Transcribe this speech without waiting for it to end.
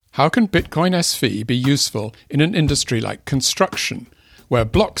How can Bitcoin SV be useful in an industry like construction, where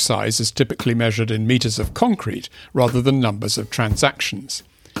block size is typically measured in meters of concrete rather than numbers of transactions?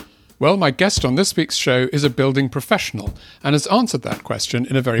 Well, my guest on this week's show is a building professional and has answered that question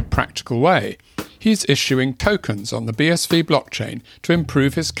in a very practical way. He's issuing tokens on the BSV blockchain to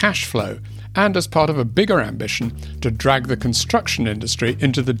improve his cash flow and as part of a bigger ambition to drag the construction industry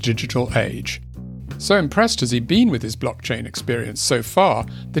into the digital age. So impressed has he been with his blockchain experience so far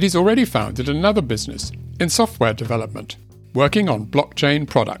that he's already founded another business in software development, working on blockchain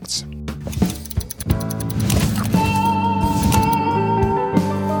products.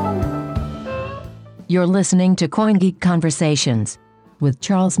 You're listening to CoinGeek Conversations with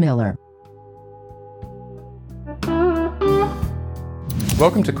Charles Miller.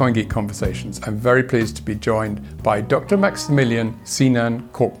 Welcome to CoinGeek Conversations. I'm very pleased to be joined by Dr. Maximilian Sinan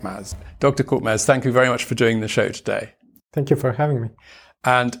Korkmaz. Dr. Korkmaz, thank you very much for doing the show today. Thank you for having me.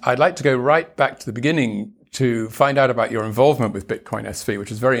 And I'd like to go right back to the beginning to find out about your involvement with Bitcoin SV,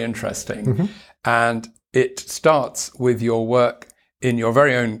 which is very interesting. Mm-hmm. And it starts with your work in your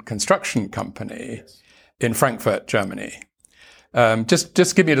very own construction company in Frankfurt, Germany.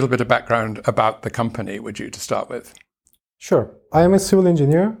 Just give me a little bit of background about the company, would you, to start with? Sure. I am a civil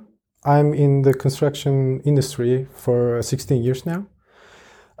engineer. I'm in the construction industry for 16 years now.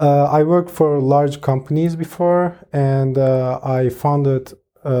 I worked for large companies before, and I founded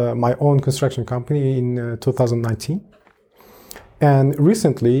my own construction company in 2019. And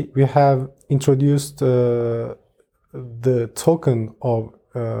recently, we have introduced the token of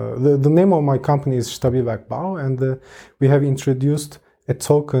the name of my company is Stabilwerk Bau, and we have introduced a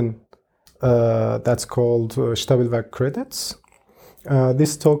token that's called Stabilwerk Credits.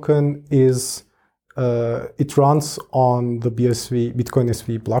 This token is it runs on the Bitcoin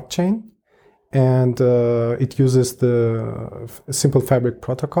SV blockchain, and it uses the Simple Fabric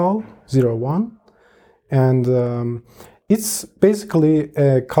Protocol 01, and it's basically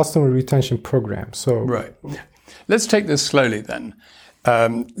a customer retention program. So right. Let's take this slowly then,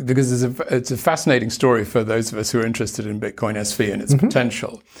 because it's a fascinating story for those of us who are interested in Bitcoin SV and its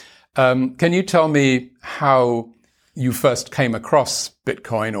potential. Can you tell me how you first came across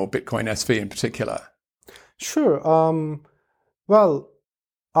Bitcoin or Bitcoin SV in particular? Sure. Well,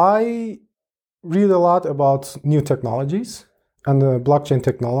 I read a lot about new technologies, and blockchain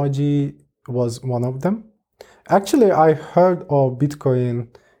technology was one of them. Actually, I heard of Bitcoin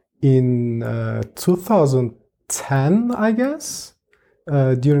in 2010, I guess,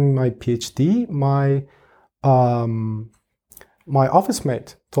 during my PhD. My office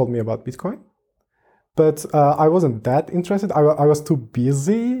mate told me about Bitcoin, but I wasn't that interested. I was too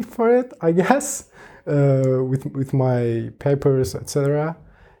busy for it, I guess, with my papers, etc.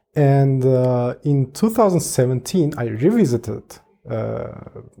 And in 2017, I revisited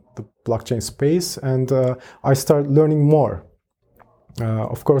the blockchain space, and I started learning more.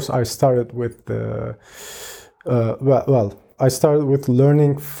 Of course, I started with I started with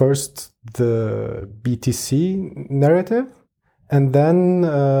learning first the BTC narrative, and then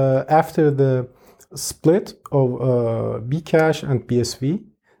after the split of Bcash and BSV,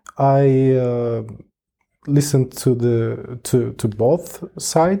 I listened to both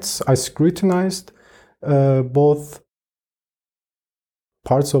sides. I scrutinized both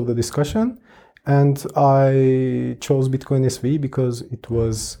parts of the discussion, and I chose Bitcoin SV because it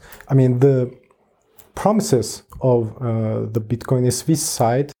was, the promises of the Bitcoin SV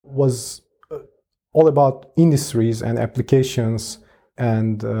side was all about industries and applications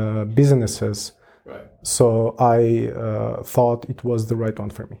and businesses. Right. So I thought it was the right one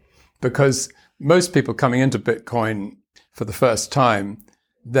for me. Because most people coming into Bitcoin for the first time,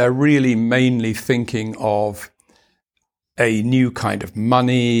 they're really mainly thinking of a new kind of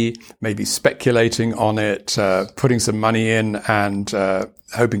money, maybe speculating on it, putting some money in and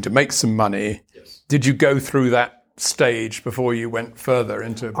hoping to make some money. Yes. Did you go through that stage before you went further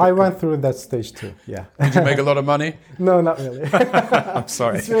into Bitcoin? I went through that stage too, yeah. Did you make a lot of money? No, not really. I'm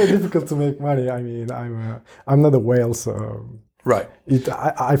sorry. It's very difficult to make money. I'm not a whale, so right.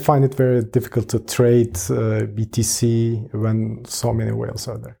 I find it very difficult to trade BTC when so many whales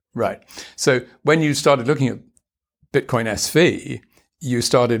are there. Right. So when you started looking at Bitcoin SV, you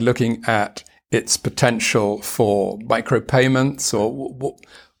started looking at its potential for micropayments, or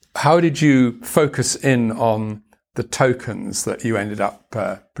how did you focus in on the tokens that you ended up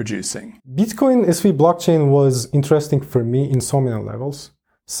producing? Bitcoin SV blockchain was interesting for me in so many levels,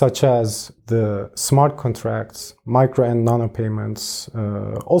 such as the smart contracts, micro and nano payments,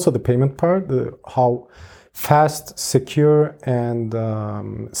 also the payment part, how fast, secure, and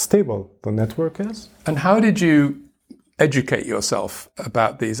stable the network is. And how did you educate yourself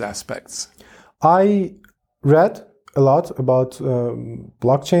about these aspects? I read a lot about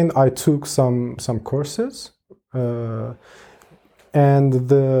blockchain. I took some courses, and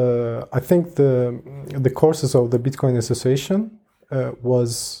I think the courses of the Bitcoin Association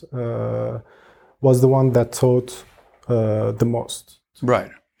was the one that taught the most.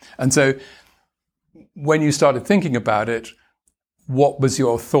 Right. And so when you started thinking about it, what was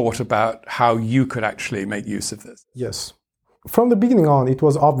your thought about how you could actually make use of this? Yes. From the beginning on, it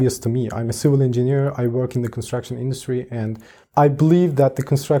was obvious to me. I'm a civil engineer. I work in the construction industry, and I believe that the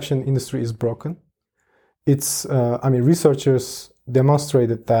construction industry is broken. Researchers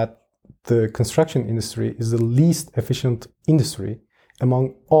demonstrated that the construction industry is the least efficient industry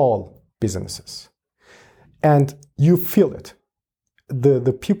among all businesses. And you feel it.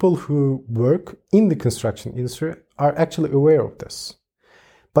 The people who work in the construction industry are actually aware of this.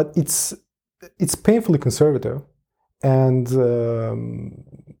 But it's painfully conservative, and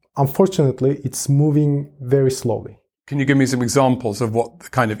unfortunately, it's moving very slowly. Can you give me some examples of what the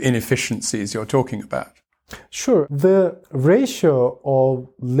kind of inefficiencies you're talking about? Sure. The ratio of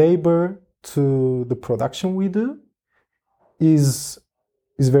labor to the production we do is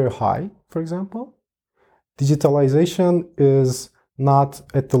very high, for example. Digitalization is not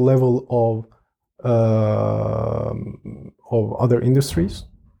at the level of other industries.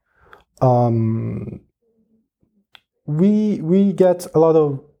 We get a lot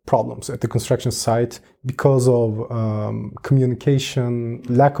of problems at the construction site because of communication,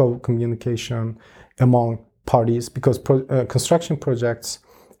 lack of communication among parties, because construction projects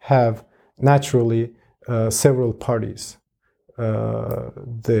have naturally several parties.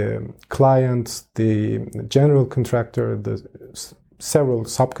 The client, the general contractor, the several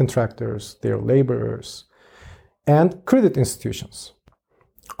subcontractors, their laborers, and credit institutions.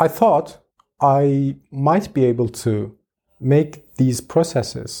 I thought I might be able to make these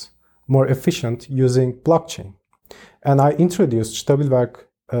processes more efficient using blockchain. And I introduced Stabilwerk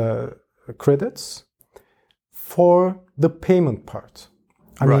credits for the payment part.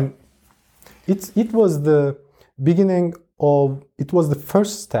 I mean, it was the beginning of, it was the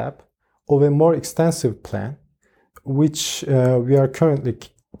first step of a more extensive plan, which we are currently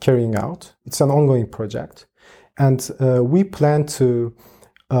carrying out. It's an ongoing project. And we plan to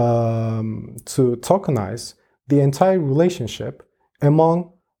tokenize the entire relationship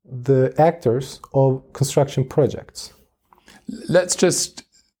among the actors of construction projects. Let's just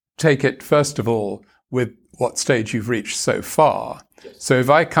take it, first of all, with what stage you've reached so far. Yes. So if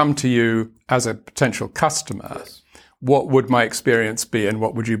I come to you as a potential customer, yes, what would my experience be, and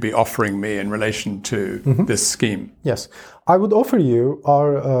what would you be offering me in relation to this scheme? Yes, I would offer you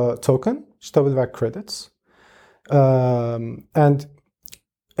our token, Stabilwerk credits. And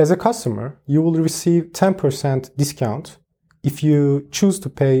as a customer, you will receive 10% discount if you choose to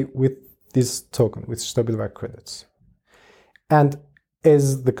pay with this token, with Stabilwerk credits. And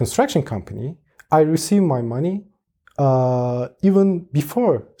as the construction company, I receive my money even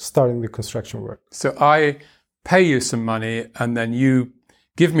before starting the construction work. So I pay you some money and then you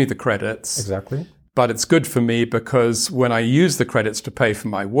give me the credits. Exactly. But it's good for me because when I use the credits to pay for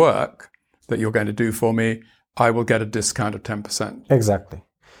my work that you're going to do for me, I will get a discount of 10%. Exactly.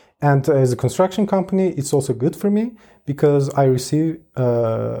 And as a construction company, it's also good for me because I receive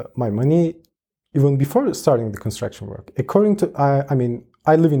my money even before starting the construction work. According to,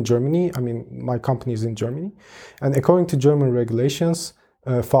 I live in Germany. My company is in Germany. And according to German regulations,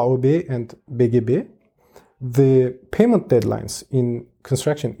 VOB and BGB, the payment deadlines in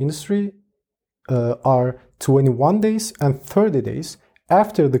construction industry are 21 days and 30 days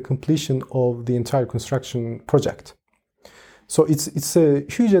after the completion of the entire construction project. So it's a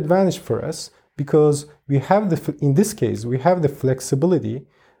huge advantage for us because we have in this case, we have the flexibility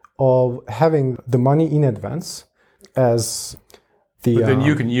of having the money in advance as the... But then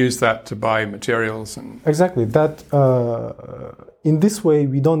you can use that to buy materials and... Exactly. That in this way,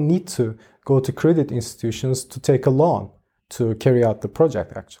 we don't need to go to credit institutions to take a loan to carry out the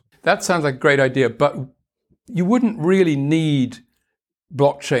project, actually. That sounds like a great idea, but you wouldn't really need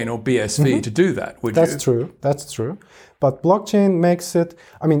blockchain or BSV to do that, would you? That's true. But blockchain makes it...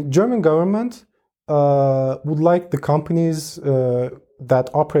 German government would like the companies that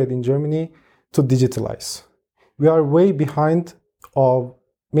operate in Germany to digitalize. We are way behind of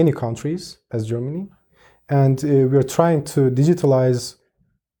many countries as Germany, and we are trying to digitalize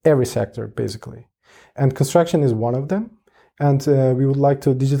every sector, basically. And construction is one of them. And we would like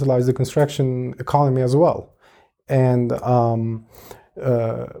to digitalize the construction economy as well. And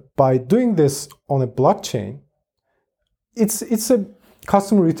by doing this on a blockchain, it's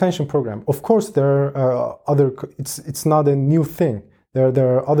customer retention program. Of course, there are other. It's not a new thing.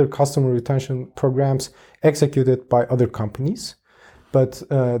 There are other customer retention programs executed by other companies, but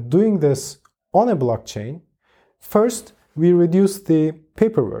doing this on a blockchain, first we reduce the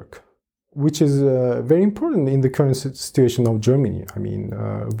paperwork, which is very important in the current situation of Germany. I mean,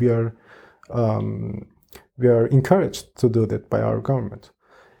 we are encouraged to do that by our government.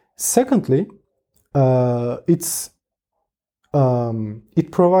 Secondly, it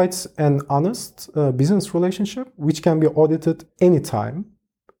provides an honest business relationship which can be audited anytime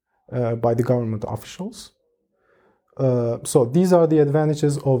by the government officials. So these are the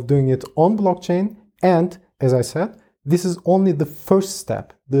advantages of doing it on blockchain. And as I said, this is only the first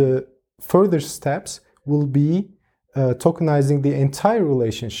step. The further steps will be tokenizing the entire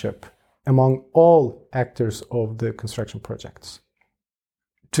relationship among all actors of the construction projects.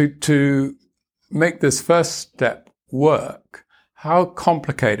 To make this first step work, how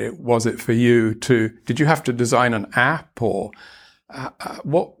complicated was it for you did you have to design an app, or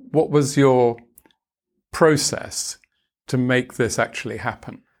what was your process to make this actually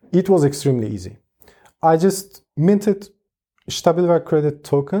happen? It was extremely easy. I just minted Stabilwerk credit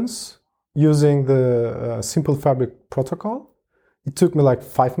tokens using the Simple Fabric protocol. It took me like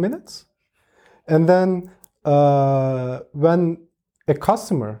 5 minutes. And then when a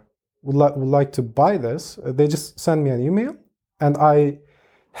customer would like to buy this, they just send me an email, and I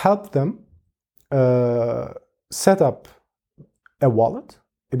help them set up a wallet,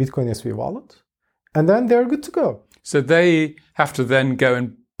 a Bitcoin SV wallet, and then they're good to go. So they have to then go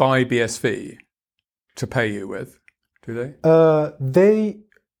and buy BSV to pay you with, do they?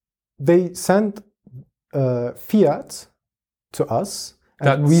 They send fiat to us,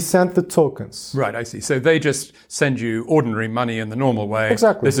 and we send the tokens. Right, I see. So they just send you ordinary money in the normal way.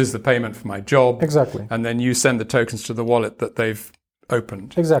 Exactly. This is the payment for my job. Exactly. And then you send the tokens to the wallet that they've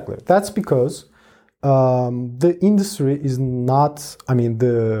opened. Exactly. That's because the industry is not,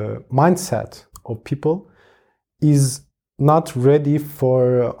 the mindset of people is not ready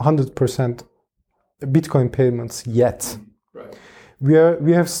for 100% Bitcoin payments yet. Right. We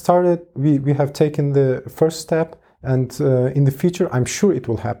have taken the first step, and in the future, I'm sure it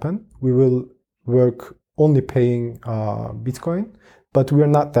will happen. We will work only paying Bitcoin, but we're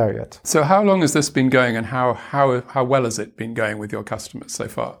not there yet. So how long has this been going, and how well has it been going with your customers so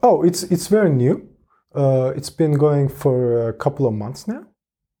far? Oh, it's very new. It's been going for a couple of months now,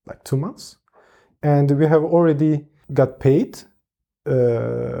 like 2 months. And we have already got paid.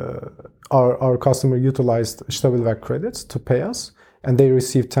 Our customer utilized Stabilwerk credits to pay us, and they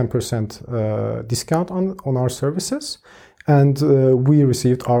received 10% discount on our services. And we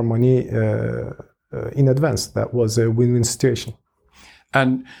received our money in advance. That was a win-win situation.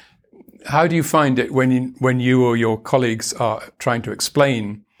 And how do you find it when you or your colleagues are trying to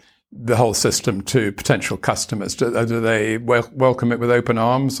explain the whole system to potential customers? Do they welcome it with open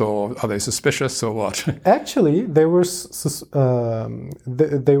arms, or are they suspicious, or what? Actually, they were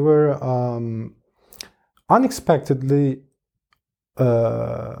unexpectedly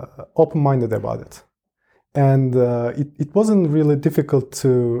open-minded about it, and it wasn't really difficult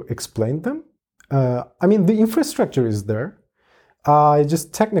to explain them. The infrastructure is there. I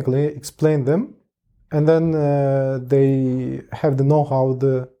just technically explained them, and then they have the know-how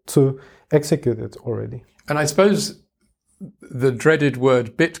to execute it already. And I suppose the dreaded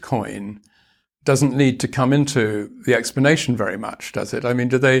word Bitcoin doesn't need to come into the explanation very much, does it?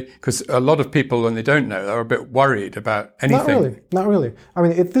 Do they? Because a lot of people, when they don't know, are a bit worried about anything. Not really.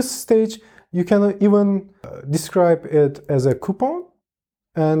 At this stage, you can even describe it as a coupon,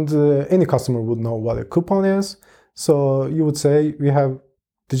 and any customer would know what a coupon is. So you would say we have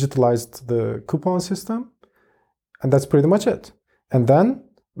digitalized the coupon system, and that's pretty much it. And then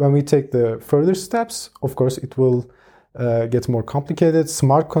when we take the further steps, of course, it will get more complicated.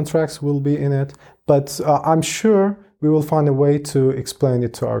 Smart contracts will be in it, but I'm sure we will find a way to explain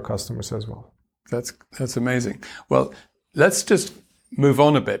it to our customers as well. That's amazing. Well, let's just move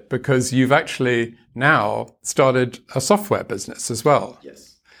on a bit, because you've actually now started a software business as well.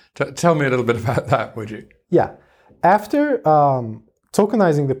 Yes. Tell me a little bit about that, would you? Yeah. After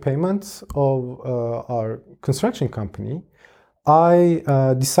tokenizing the payments of our construction company, I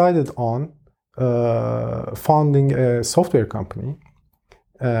decided on founding a software company,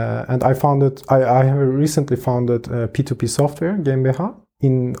 and I have recently founded P2P Software GmbH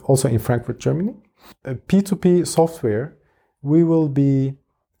also in Frankfurt, Germany. P2P Software, we will be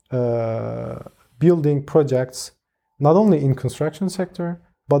building projects not only in construction sector,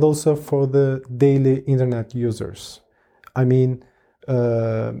 but also for the daily internet users.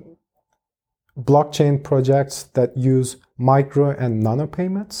 blockchain projects that use micro and nano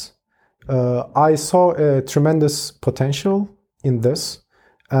payments. I saw a tremendous potential in this,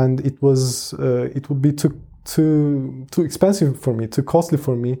 and it would be too expensive for me, too costly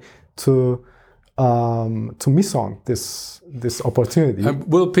for me to miss on this opportunity.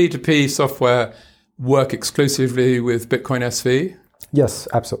 Will P2P software work exclusively with Bitcoin SV? Yes,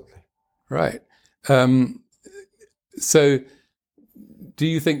 absolutely. Right. So do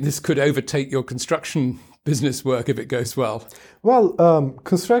you think this could overtake your construction business work if it goes well? Well,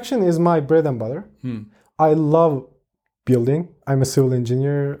 construction is my bread and butter. I love building. I'm a civil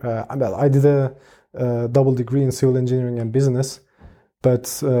engineer. I did a double degree in civil engineering and business, but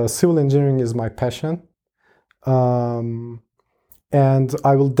civil engineering is my passion. And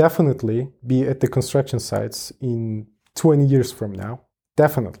I will definitely be at the construction sites in 20 years from now.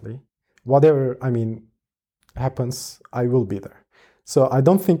 Definitely. Whatever, happens, I will be there. So I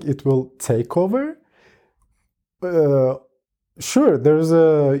don't think it will take over. Sure, there's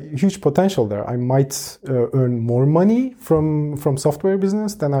a huge potential there. I might earn more money from software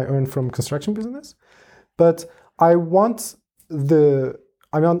business than I earn from construction business. But I want both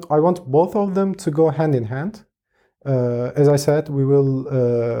of them to go hand in hand. As I said, we will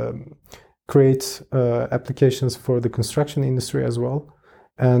create applications for the construction industry as well.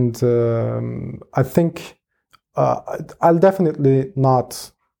 And I think I'll definitely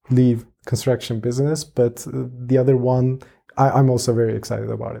not leave construction business, but the other one, I'm also very excited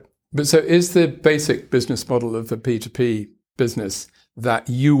about it. But so is the basic business model of the P2P business that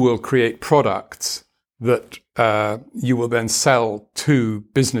you will create products that you will then sell to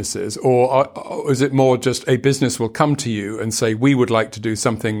businesses, or is it more just a business will come to you and say, we would like to do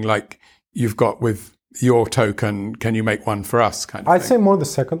something like you've got with your token, can you make one for us, kind of I'd thing? say more the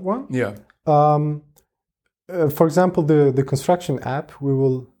second one. Yeah. For example, the construction app we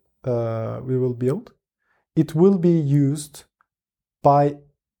will build, it will be used by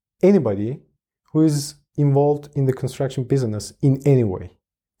anybody who is involved in the construction business in any way.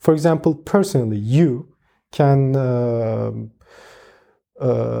 For example, personally, you can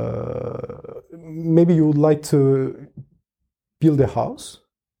maybe you would like to build a house,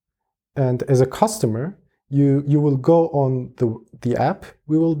 and as a customer, you will go on the app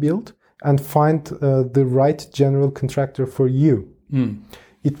we will build and find the right general contractor for you.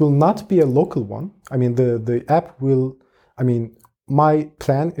 It will not be a local one. The app will, my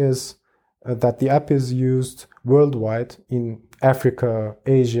plan is that the app is used worldwide in Africa,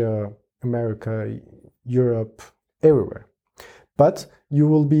 Asia, America, Europe, everywhere. But you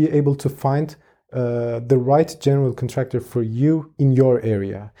will be able to find the right general contractor for you in your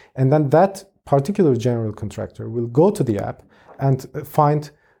area. And then that particular general contractor will go to the app and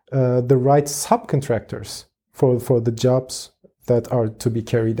find the right subcontractors for the jobs that are to be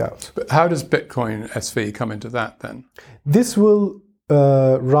carried out. But how does Bitcoin SV come into that then? This will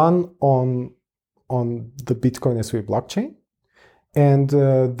run on the Bitcoin SV blockchain, and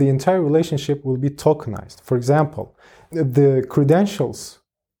the entire relationship will be tokenized. For example, the credentials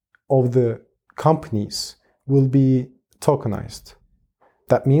of the companies will be tokenized.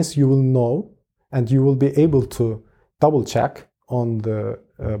 That means you will know and you will be able to double check on the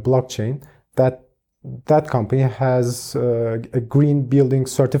blockchain that that company has a green building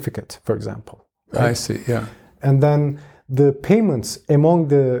certificate, for example. Right? I see, yeah. And then the payments among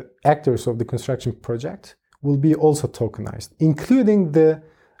the actors of the construction project will be also tokenized, including the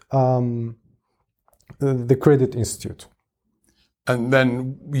credit institute. And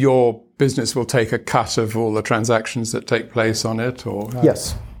then your business will take a cut of all the transactions that take place on it, or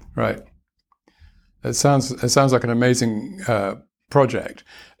Yes. Right. It sounds like an amazing project,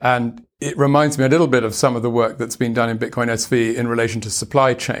 and it reminds me a little bit of some of the work that's been done in Bitcoin SV in relation to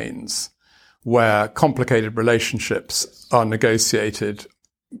supply chains, where complicated relationships are negotiated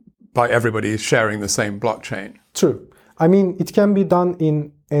by everybody sharing the same blockchain. True. It can be done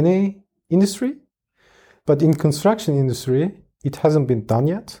in any industry, but in construction industry, it hasn't been done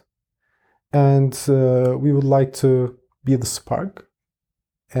yet. And we would like to be the spark.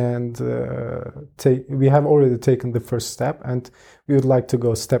 And we have already taken the first step, and we would like to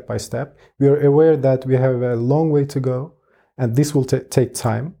go step by step. We are aware that we have a long way to go, and this will take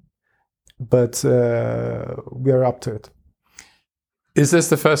time, but we are up to it. Is this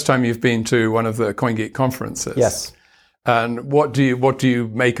the first time you've been to one of the CoinGeek conferences? Yes. And what do you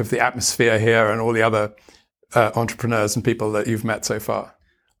make of the atmosphere here and all the other entrepreneurs and people that you've met so far?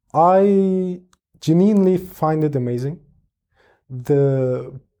 I genuinely find it amazing.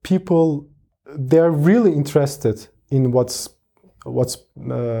 The people, they're really interested in what's in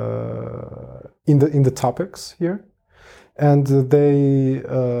the topics here, and they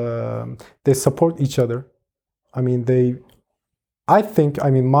support each other. I mean,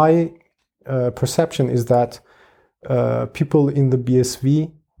 my perception is that people in the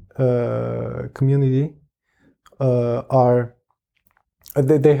BSV community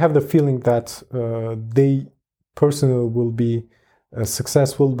they have the feeling that they personally will be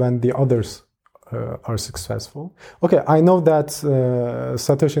successful when the others are successful. Okay, I know that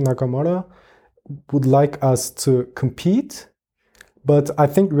Satoshi Nakamoto would like us to compete, but I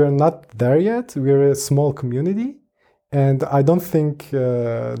think we're not there yet. We're a small community, and I don't think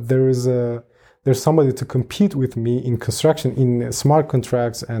there's somebody to compete with me in construction, in smart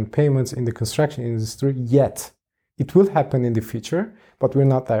contracts and payments in the construction industry yet. It will happen in the future, but we're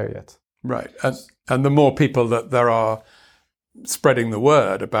not there yet. Right. And the more people that there are spreading the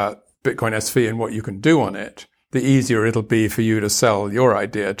word about Bitcoin SV and what you can do on it, the easier it'll be for you to sell your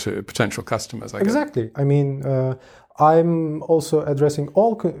idea to potential customers, I guess. Exactly. I mean, I'm also addressing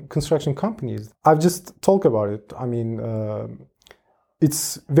all construction companies. I've just talked about it. I mean,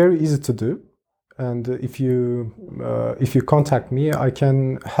 it's very easy to do. And if you contact me, I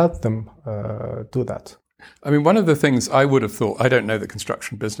can help them do that. I mean, one of the things I would have thought, I don't know the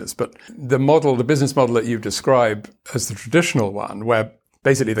construction business, but the business model that you describe as the traditional one, where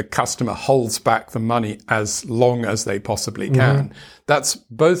basically the customer holds back the money as long as they possibly can. That's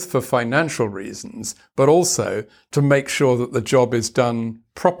both for financial reasons, but also to make sure that the job is done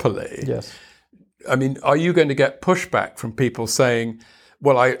properly. Yes. I mean, are you going to get pushback from people saying,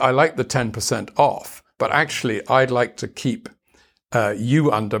 well, I like the 10% off, but actually I'd like to keep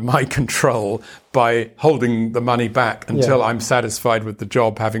you under my control by holding the money back until I'm satisfied with the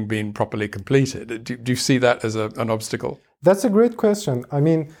job having been properly completed? Do you see that as an obstacle? That's a great question. I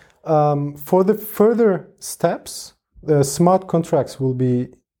mean, for the further steps, the smart contracts will be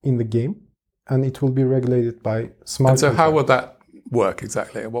in the game, and it will be regulated by smart contracts. And so how would that work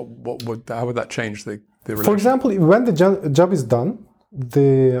exactly? How would that change the relation? For example, when the job is done,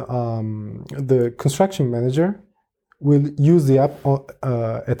 the construction manager will use the app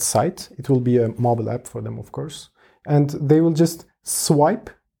at site. It will be a mobile app for them, of course. And they will just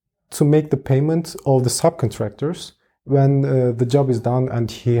swipe to make the payment of the subcontractors when the job is done and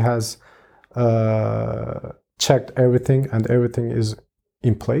he has checked everything and everything is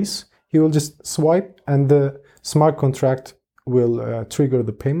in place. He will just swipe and the smart contract will trigger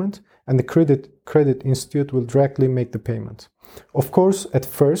the payment, and the credit institute will directly make the payment. Of course, at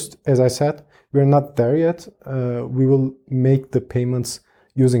first, as I said, we're not there yet. We will make the payments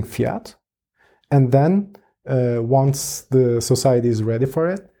using fiat. And then once the society is ready for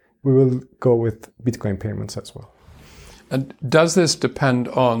it, we will go with Bitcoin payments as well. And does this depend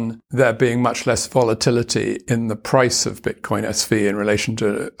on there being much less volatility in the price of Bitcoin SV in relation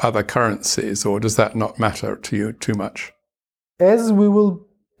to other currencies, or does that not matter to you too much? As we will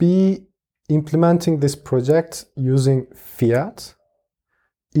be implementing this project using fiat,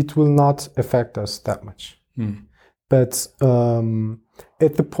 it will not affect us that much. But when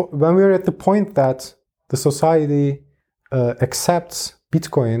we're at the point that the society accepts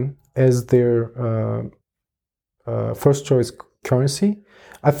Bitcoin as their first choice currency,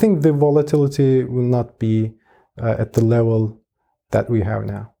 I think the volatility will not be at the level that we have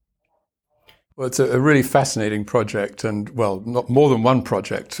now. Well, it's a really fascinating project, and, well, not more than one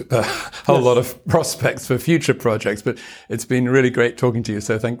project, a whole lot of prospects for future projects, but it's been really great talking to you,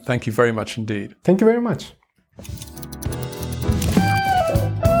 so thank you very much indeed. Thank you very much.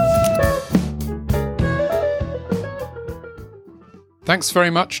 Thanks very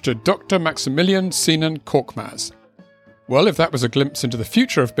much to Dr. Maximilian Sinan Korkmaz. Well, if that was a glimpse into the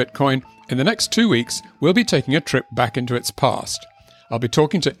future of Bitcoin, in the next 2 weeks, we'll be taking a trip back into its past. I'll be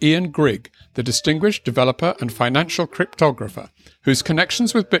talking to Ian Grigg, the distinguished developer and financial cryptographer, whose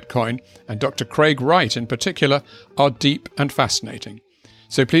connections with Bitcoin, and Dr. Craig Wright in particular, are deep and fascinating.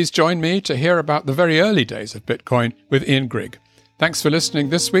 So please join me to hear about the very early days of Bitcoin with Ian Grigg. Thanks for listening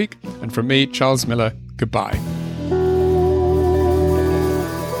this week, and from me, Charles Miller, goodbye.